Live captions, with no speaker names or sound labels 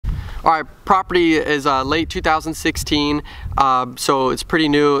All right, property is late 2016, so it's pretty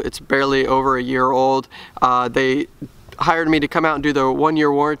new. It's barely over a year old. They hired me to come out and do the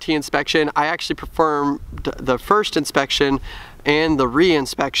 1-year warranty inspection. I actually performed the first inspection and the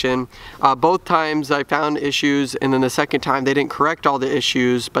re-inspection. Both times I found issues, and then the second time they didn't correct all the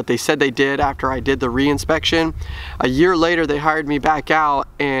issues, but they said they did after I did the re-inspection. A year later they hired me back out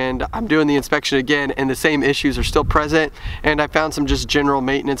and I'm doing the inspection again, and the same issues are still present, and I found some just general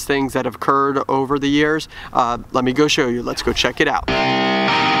maintenance things that have occurred over the years. Let me go show you. Let's go check it out.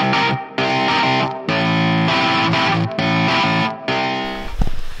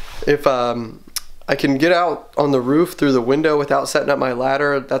 If I can get out on the roof through the window without setting up my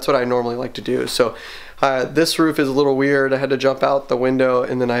ladder, that's what I normally like to do. So this roof is a little weird. I had to jump out the window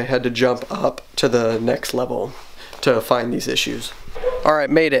and then I had to jump up to the next level to find these issues. All right,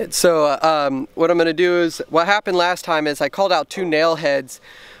 made it. So what I'm gonna do is, what happened last time is I called out 2 nail heads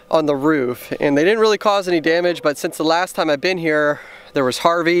on the roof and they didn't really cause any damage, but since the last time I've been here, there was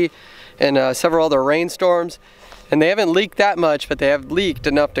Harvey and several other rainstorms, and they haven't leaked that much, but they have leaked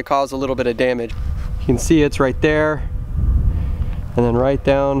enough to cause a little bit of damage. You can see it's right there, and then right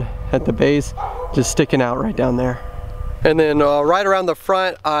down at the base, just sticking out right down there. And then right around the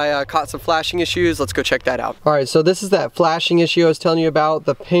front, I caught some flashing issues. Let's go check that out. All right, so this is that flashing issue I was telling you about.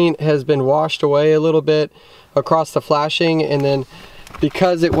 The paint has been washed away a little bit across the flashing, and then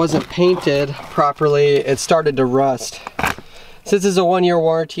because it wasn't painted properly, it started to rust. Since it's a 1-year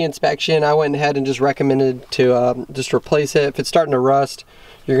warranty inspection, I went ahead and just recommended to just replace it. If it's starting to rust,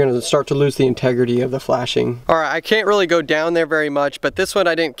 you're going to start to lose the integrity of the flashing. All right, I can't really go down there very much, but this one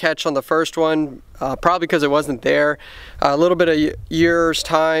I didn't catch on the first one, probably because it wasn't there. A little bit of years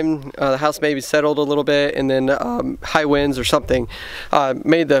time, the house maybe settled a little bit, and then high winds or something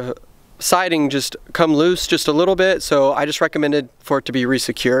made the siding just come loose just a little bit, so I just recommended for it to be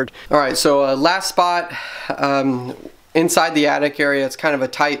resecured. All right, so last spot, inside the attic area. It's kind of a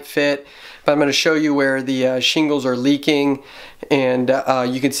tight fit, but I'm going to show you where the shingles are leaking, and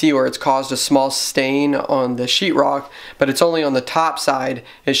you can see where it's caused a small stain on the sheetrock, but it's only on the top side.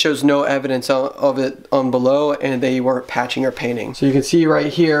 It shows no evidence of it on below, and they weren't patching or painting. So you can see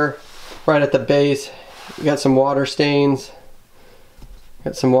right here, right at the base, you got some water stains.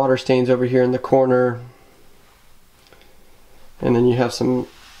 Got some water stains over here in the corner, and then you have some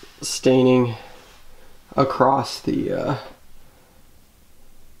staining across the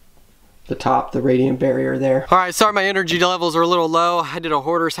top, the radiant barrier there. All right, sorry my energy levels are a little low. I did a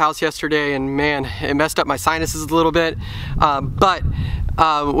hoarder's house yesterday and man, it messed up my sinuses a little bit. But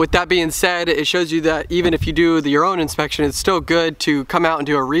with that being said, it shows you that even if you do your own inspection, it's still good to come out and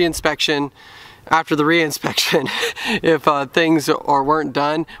do a re-inspection after the re-inspection if things weren't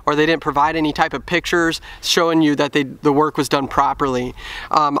done, or they didn't provide any type of pictures showing you that the work was done properly.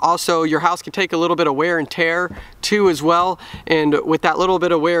 Also, your house can take a little bit of wear and tear too as well, and with that little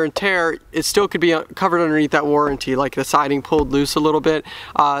bit of wear and tear, it still could be covered underneath that warranty, like the siding pulled loose a little bit.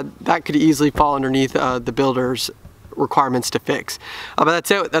 That could easily fall underneath the builder's requirements to fix. But that's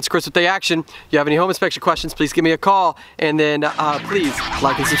it. That's Chris with The Action. If you have any home inspection questions, please give me a call, and then please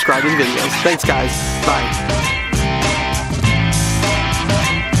like and subscribe to the videos. Thanks guys. Bye.